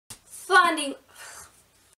Bonding.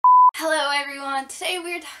 Hello everyone, today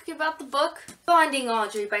we're talking about the book Bonding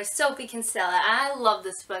Audrey by Sophie Kinsella. I love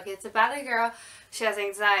this book. It's about a girl, she has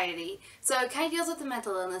anxiety. So it kind of deals with the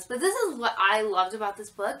mental illness, but this is what I loved about this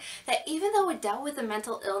book, that even though it dealt with the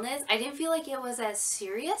mental illness, I didn't feel like it was as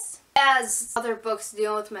serious as other books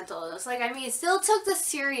deal with mental illness. Like, I mean, it still took the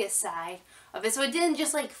serious side of it, so it didn't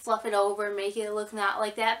just like fluff it over and make it look not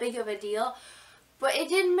like that big of a deal. But it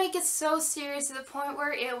didn't make it so serious to the point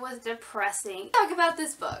where it was depressing. Talk about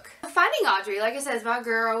this book. Finding Audrey, like I said, is about a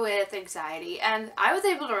girl with anxiety. And I was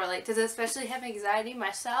able to relate to this, especially having anxiety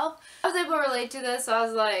myself. I was able to relate to this, so I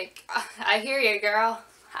was like, I hear you, girl.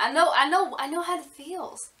 I know how it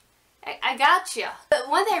feels. I got you. But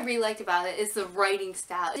one thing I really liked about it is the writing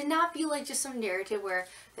style. It did not feel like just some narrative where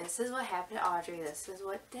this is what happened to Audrey, this is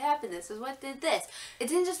what happened, this is what did this. It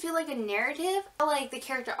didn't just feel like a narrative. Like the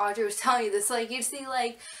character Audrey was telling you this. Like you'd see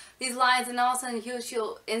like these lines and all of a sudden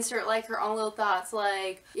she'll insert like her own little thoughts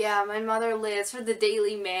like, yeah, my mother lives for the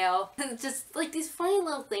Daily Mail. Just like these funny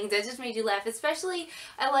little things that just made you laugh. Especially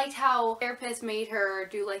I liked how therapist made her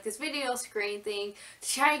do like this video screen thing to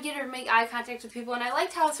try and get her to make eye contact with people, and I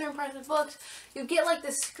liked how certain parts of the books you get like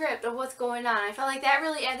the script of what's going on. I felt like that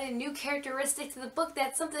really added a new characteristic to the book.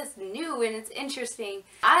 That's something that's new and it's interesting.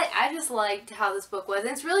 I just liked how this book was,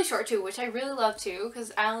 and it's really short too, which I really love too,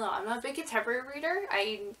 because I don't know, I'm not a big contemporary reader.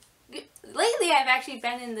 Lately I've actually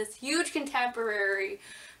been in this huge contemporary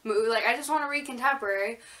mood. Like, I just want to read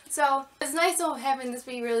contemporary. So it's nice though having this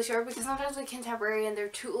be really short, because sometimes with contemporary and they're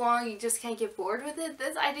too long, you just can't get bored with it.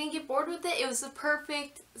 This, I didn't get bored with it. It was the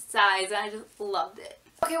perfect size and I just loved it.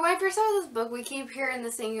 Okay, when I first started this book, we keep hearing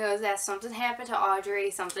this thing goes that something happened to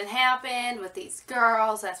Audrey, something happened with these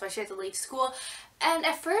girls, that's why she had to leave school. And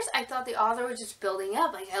at first, I thought the author was just building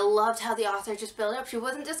up. Like, I loved how the author just built up. She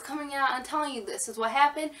wasn't just coming out and telling you this is what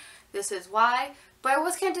happened, this is why. But I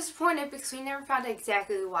was kind of disappointed because we never found out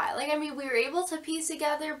exactly why. Like, I mean, we were able to piece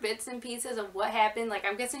together bits and pieces of what happened. Like,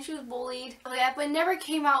 I'm guessing she was bullied. But it never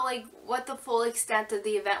came out, like, what the full extent of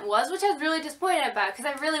the event was, which I was really disappointed about because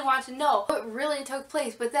I really wanted to know what really took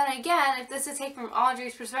place. But then again, if this is taken from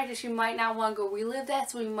Audrey's perspective, she might not want to go relive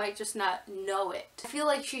that, so we might just not know it. I feel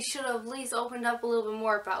like she should have at least opened up a little bit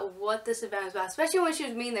more about what this event was about, especially when she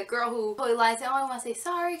was meeting the girl who totally lied and said, oh, I want to say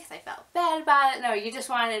sorry because I felt bad about it. No, you just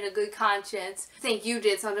wanted a good conscience. Think you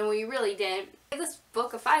did something when you really didn't. I give this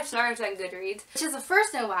book a 5 stars on Goodreads, which is the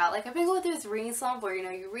first in a while. Like, I've been going through this reading slump where, you know,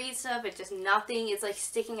 you read stuff, it's just nothing. It's like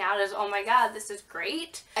sticking out as, oh my god, this is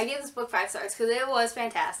great. I gave this book 5 stars because it was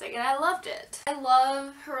fantastic and I loved it. I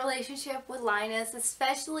love her relationship with Linus,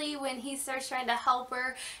 especially when he starts trying to help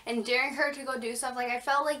her and daring her to go do stuff. Like, I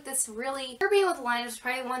felt like this really, her being with Linus was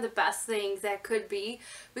probably one of the best things that could be,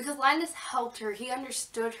 because Linus helped her, he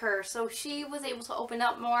understood her, so she was able to open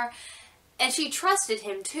up more. And she trusted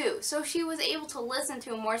him too, so she was able to listen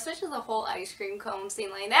to him more, especially the whole ice cream cone scene.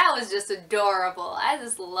 Like, that was just adorable. I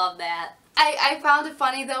just love that. I found it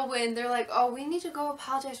funny though when they're like, oh, we need to go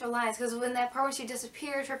apologize for Linus, because when that part when she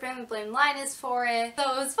disappeared, her family blamed Linus for it.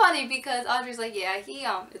 So it was funny because Audrey's like, yeah, he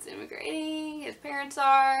is immigrating, his parents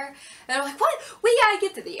are, and they're like, what? We gotta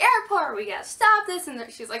get to the airport, we gotta stop this, and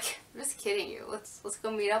she's like, I'm just kidding you, let's go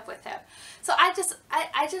meet up with him. So I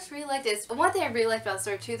just really liked this. One thing I really liked about the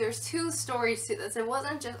story too, there's 2 stories to this. It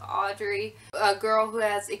wasn't just Audrey, a girl who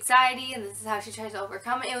has anxiety and this is how she tries to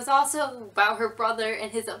overcome it. It was also about her brother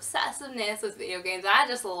and his obsessiveness with video games. I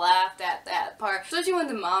just laughed at that part, especially when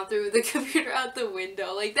the mom threw the computer out the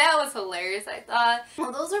window. Like, that was hilarious, I thought.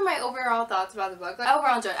 Well, those are my overall thoughts about the book. I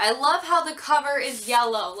overall enjoyed it. I love how the cover is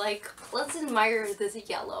yellow. Like, let's admire this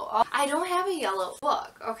yellow. I don't have a yellow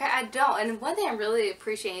book, okay? I don't. And one thing I really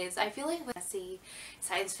appreciate is I feel like when I see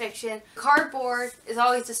science fiction, cardboard is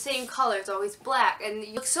always the same color, it's always black, and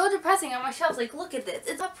it looks so depressing on my shelves. Like, look at this,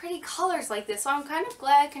 it's not pretty colors like this. So I'm kind of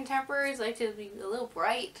glad contemporaries like to be a little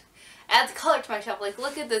bright. Adds color to my shelf. Like,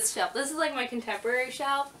 look at this shelf. This is like my contemporary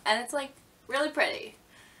shelf, and it's like really pretty.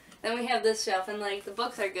 Then we have this shelf, and like the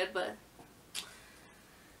books are good, but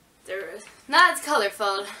they're not as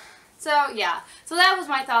colorful. So yeah, so that was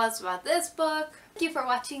my thoughts about this book. Thank you for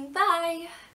watching. Bye!